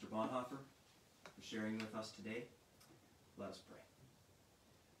Mr. Bonhoeffer for sharing with us today. Let us pray.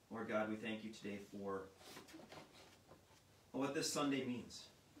 Lord God, we thank you today for what this Sunday means.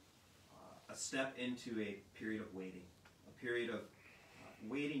 A step into a period of waiting. A period of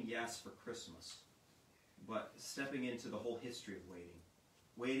waiting, yes, for Christmas, but stepping into the whole history of waiting.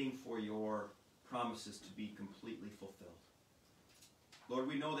 Waiting for your promises to be completely fulfilled. Lord,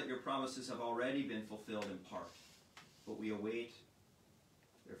 we know that your promises have already been fulfilled in part, but we await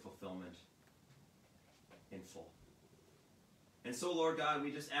their fulfillment in full. And so, Lord God,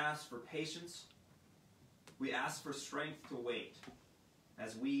 we just ask for patience. We ask for strength to wait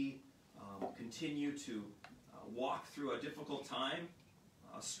as we continue to walk through a difficult time,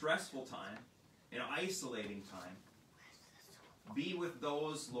 a stressful time, an isolating time. Be with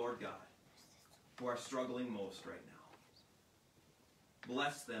those, Lord God, who are struggling most right now.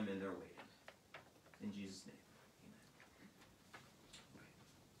 Bless them in their waiting. In Jesus' name, amen. Okay.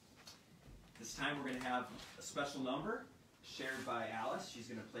 This time we're going to have a special number shared by Alice. She's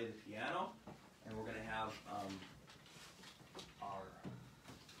going to play the piano, and we're going to have our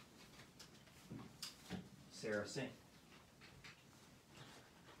Sarah sing.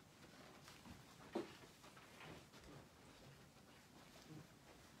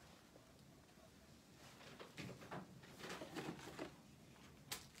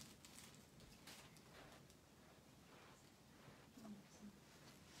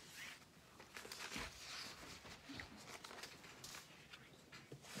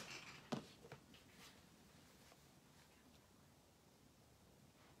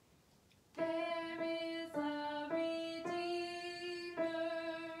 There is a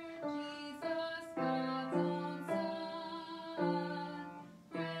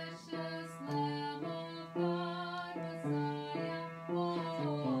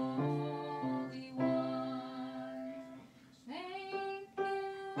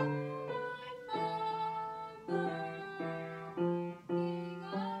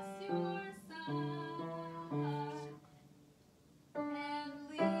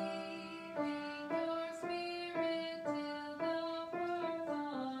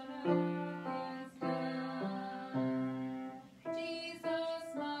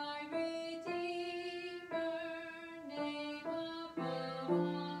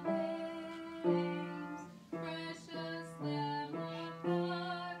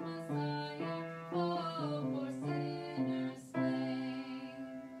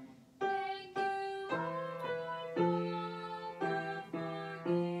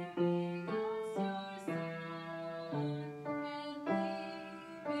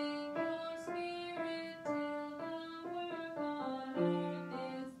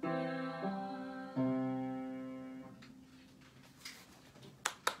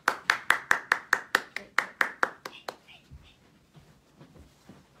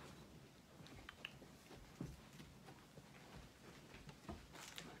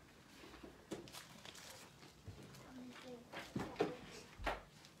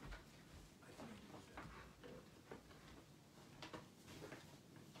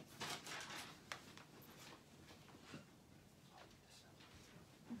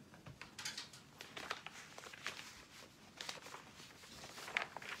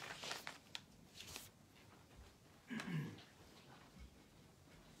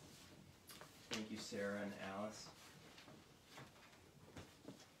Sarah and Alice.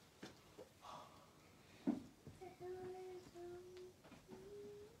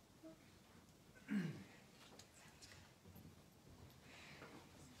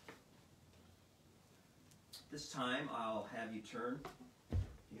 This time I'll have you turn, if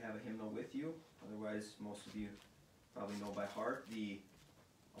you have a hymnal with you, otherwise most of you probably know by heart, the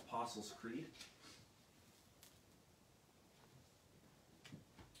Apostles' Creed.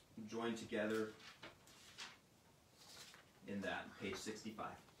 Join together in that, page 65.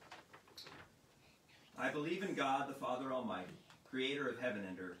 I believe in God, the Father Almighty, creator of heaven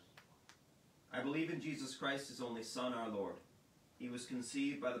and earth. I believe in Jesus Christ, his only Son, our Lord. He was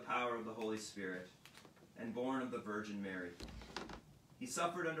conceived by the power of the Holy Spirit and born of the Virgin Mary. He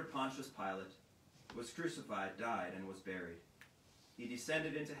suffered under Pontius Pilate, was crucified, died, and was buried. He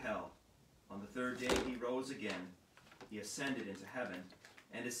descended into hell. On the third day he rose again. He ascended into heaven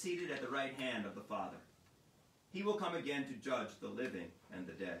and is seated at the right hand of the Father. He will come again to judge the living and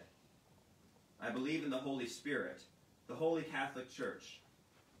the dead. I believe in the Holy Spirit, the Holy Catholic Church,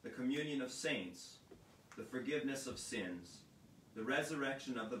 the communion of saints, the forgiveness of sins, the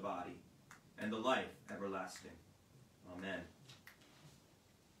resurrection of the body, and the life everlasting. Amen.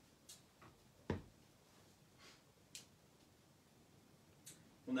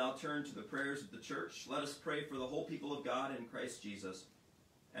 We'll now turn to the prayers of the church. Let us pray for the whole people of God in Christ Jesus,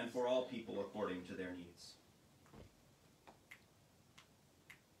 and for all people according to their needs.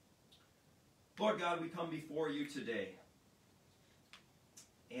 Lord God, we come before you today,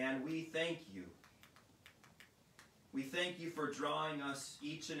 and we thank you. We thank you for drawing us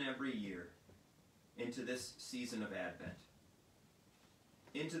each and every year into this season of Advent,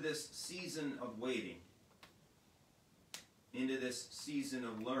 into this season of waiting, into this season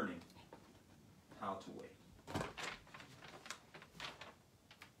of learning how to wait.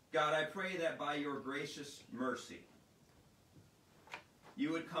 God, I pray that by your gracious mercy,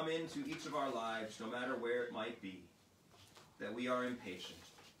 you would come into each of our lives, no matter where it might be, that we are impatient,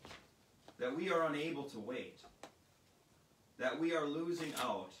 that we are unable to wait, that we are losing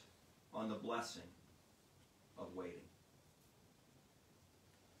out on the blessing of waiting.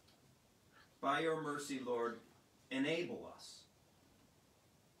 By your mercy, Lord, enable us.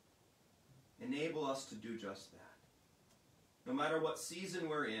 Enable us to do just that. No matter what season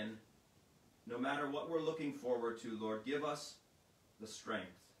we're in, no matter what we're looking forward to, Lord, give us the strength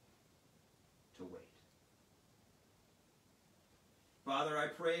to wait. Father, I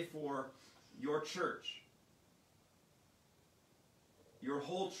pray for your church, your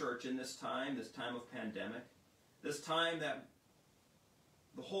whole church in this time of pandemic, this time that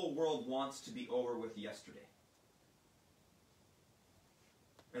the whole world wants to be over with yesterday.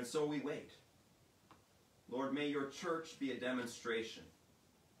 And so we wait. Lord, may your church be a demonstration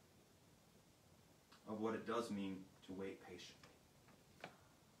of what it does mean to wait patiently.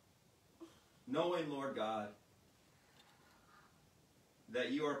 Knowing, Lord God,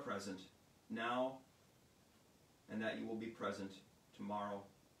 that you are present now and that you will be present tomorrow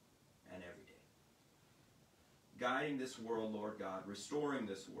and every day. Guiding this world, Lord God, restoring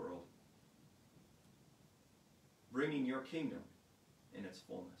this world, bringing your kingdom in its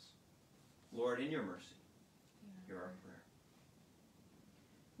fullness. Lord, in your mercy, hear our prayer.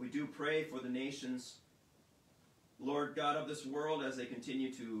 We do pray for the nations, Lord God, of this world as they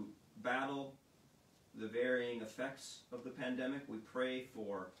continue to battle the varying effects of the pandemic. We pray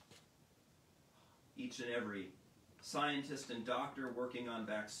for each and every scientist and doctor working on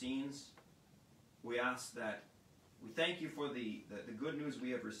vaccines. We ask that, we thank you for the good news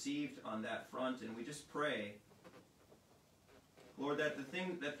we have received on that front, and we just pray, Lord, that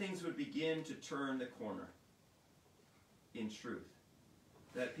things would begin to turn the corner in truth.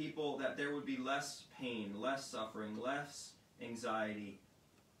 That there would be less pain, less suffering, less anxiety,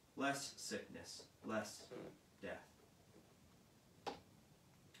 less sickness, less death.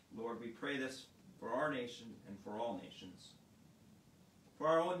 Lord, we pray this for our nation and for all nations. For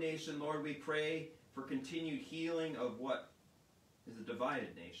our own nation, Lord, we pray for continued healing of what is a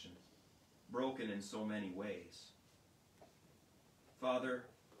divided nation, broken in so many ways. Father,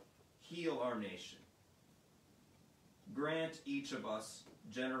 heal our nation. Grant each of us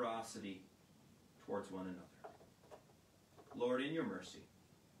generosity towards one another. Lord, in your mercy,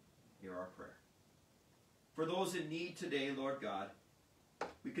 hear our prayer. For those in need today, Lord God,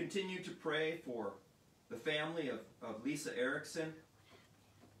 we continue to pray for the family of Lisa Erickson,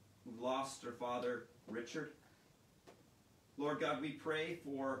 who lost her father, Richard. Lord God, we pray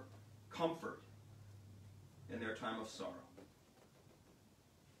for comfort in their time of sorrow.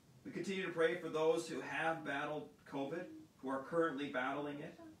 We continue to pray for those who have battled COVID, who are currently battling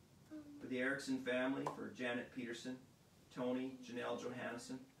it. We the Erickson family, for Janet Peterson, Tony, Janelle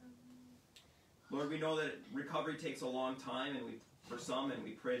Johannesson. Lord, we know that recovery takes a long time, and for some, and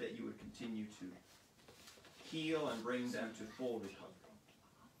we pray that you would continue to heal and bring them to full recovery.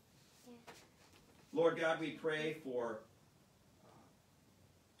 Lord God, we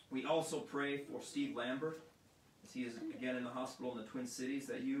also pray for Steve Lambert, as he is again in the hospital in the Twin Cities,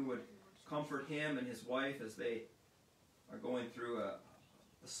 that you would comfort him and his wife as they are going through a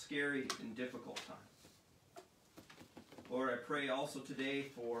scary and difficult time. Lord, I pray also today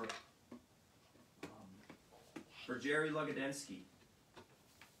for Jerry Lugodensky,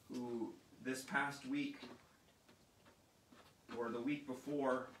 who this past week, or the week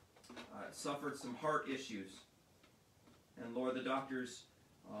before, suffered some heart issues. And Lord, the doctors,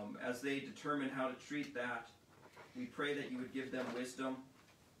 as they determine how to treat that, we pray that you would give them wisdom,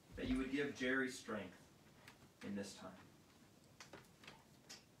 that you would give Jerry strength in this time.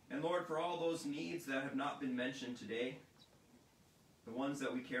 And Lord, for all those needs that have not been mentioned today, the ones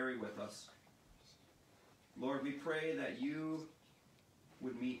that we carry with us, Lord, we pray that you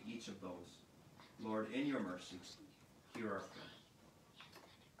would meet each of those. Lord, in your mercy, hear our prayer.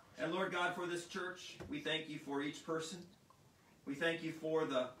 And Lord God, for this church, we thank you for each person. We thank you for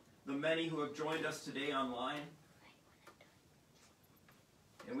the many who have joined us today online.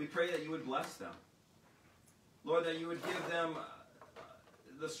 And we pray that you would bless them. Lord, that you would give them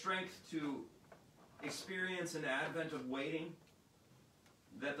the strength to experience an advent of waiting,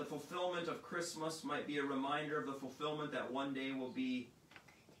 that the fulfillment of Christmas might be a reminder of the fulfillment that one day will be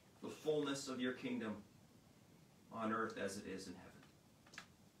the fullness of your kingdom on earth as it is in heaven.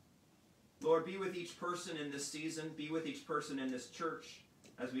 Lord, be with each person in this season, be with each person in this church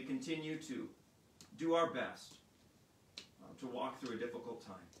as we continue to do our best to walk through a difficult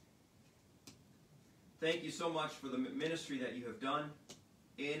time. Thank you so much for the ministry that you have done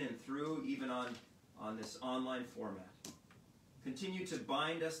in and through, even on this online format. Continue to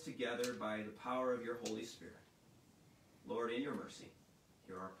bind us together by the power of your Holy Spirit. Lord, in your mercy,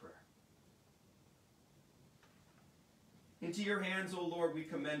 hear our prayer. Into your hands, O Lord, we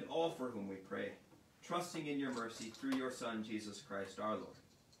commend all for whom we pray, trusting in your mercy through your Son, Jesus Christ, our Lord.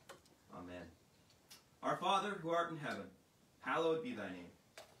 Amen. Our Father, who art in heaven, hallowed be thy name.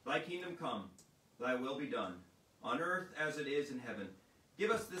 Thy kingdom come, thy will be done, on earth as it is in heaven.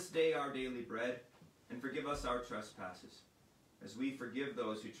 Give us this day our daily bread, and forgive us our trespasses, as we forgive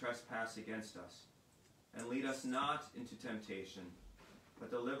those who trespass against us. And lead us not into temptation,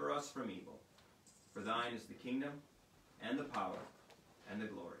 but deliver us from evil. For thine is the kingdom, and the power, and the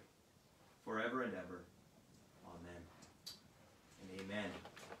glory, forever and ever. Amen. And amen.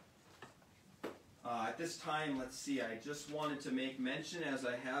 At this time, let's see, I just wanted to make mention, as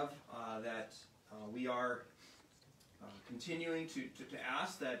I have, that we are continuing to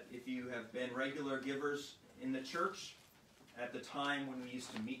ask that if you have been regular givers in the church at the time when we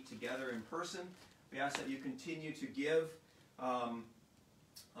used to meet together in person, we ask that you continue to give from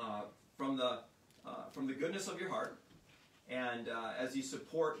the goodness of your heart, and as you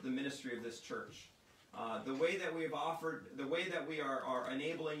support the ministry of this church. The way that we are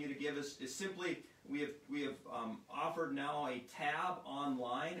enabling you to give is simply, we have offered now a tab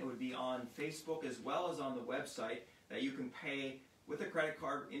online. It would be on Facebook as well as on the website, that you can pay with a credit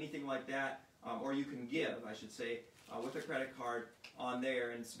card, anything like that, or you can give, I should say, with a credit card on there.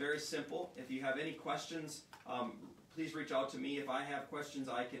 And it's very simple. If you have any questions, please reach out to me. If I have questions,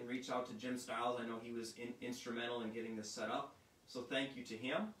 I can reach out to Jim Stiles. I know he was instrumental in getting this set up. So thank you to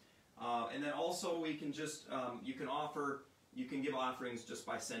him. And then also we can just, you can give offerings just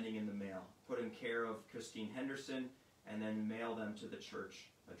by sending in the mail. Put in care of Christine Henderson, and then mail them to the church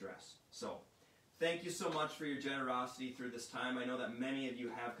address. So thank you so much for your generosity through this time. I know that many of you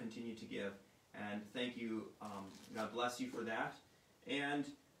have continued to give, and thank you. God bless you for that. And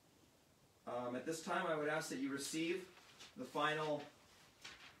at this time, I would ask that you receive the final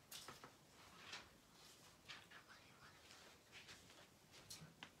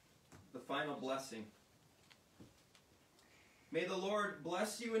blessing. May the Lord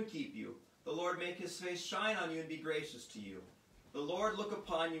bless you and keep you. The Lord make his face shine on you and be gracious to you. The Lord look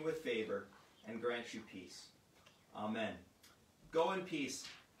upon you with favor and grant you peace. Amen. Go in peace.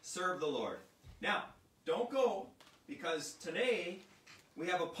 Serve the Lord. Now, don't go, because today we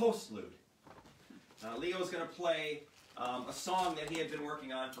have a postlude. Leo's going to play a song that he had been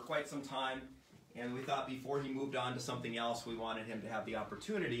working on for quite some time, and we thought before he moved on to something else, we wanted him to have the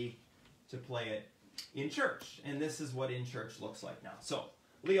opportunity to play it in church. And this is what in church looks like now. So,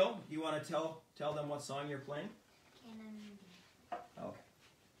 Leo, you want to tell them what song you're playing? Okay.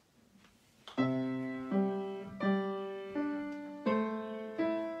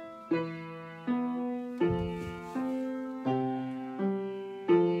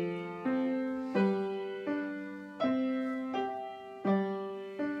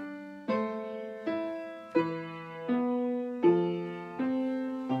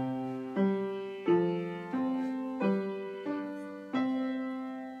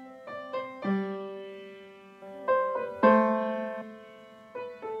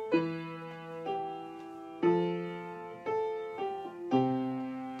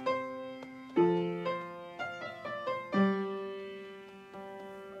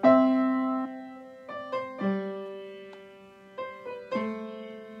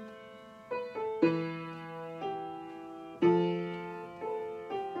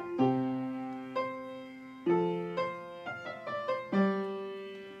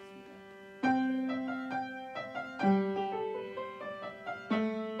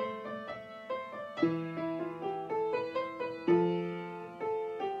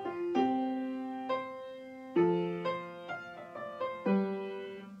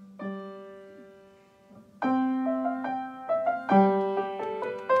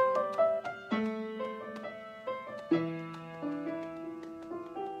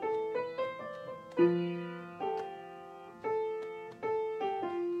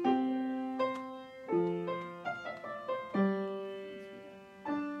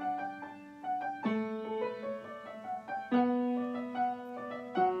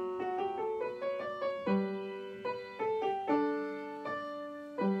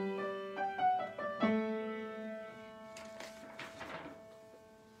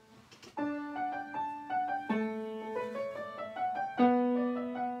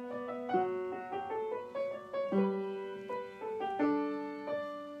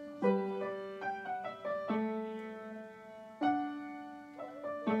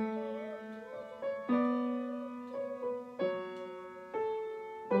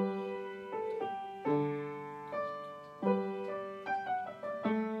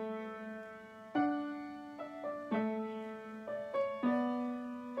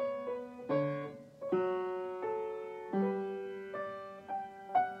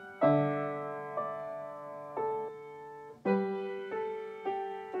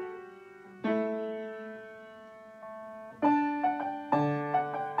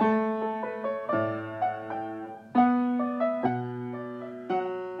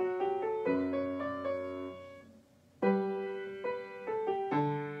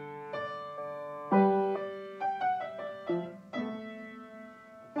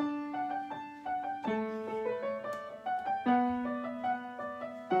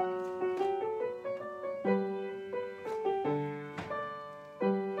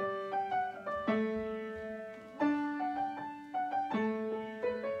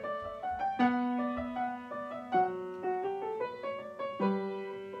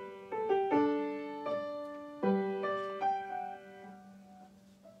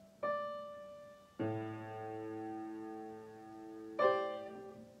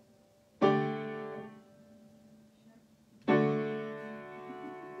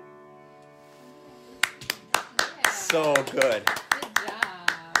 So good. Good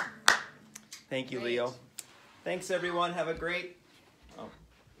job. Thank you, Great. Leo. Thanks, everyone. Have a great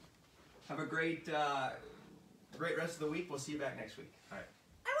great rest of the week. We'll see you back next week. All right.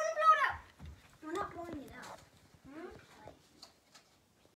 I want to blow it up. We're not blowing it up.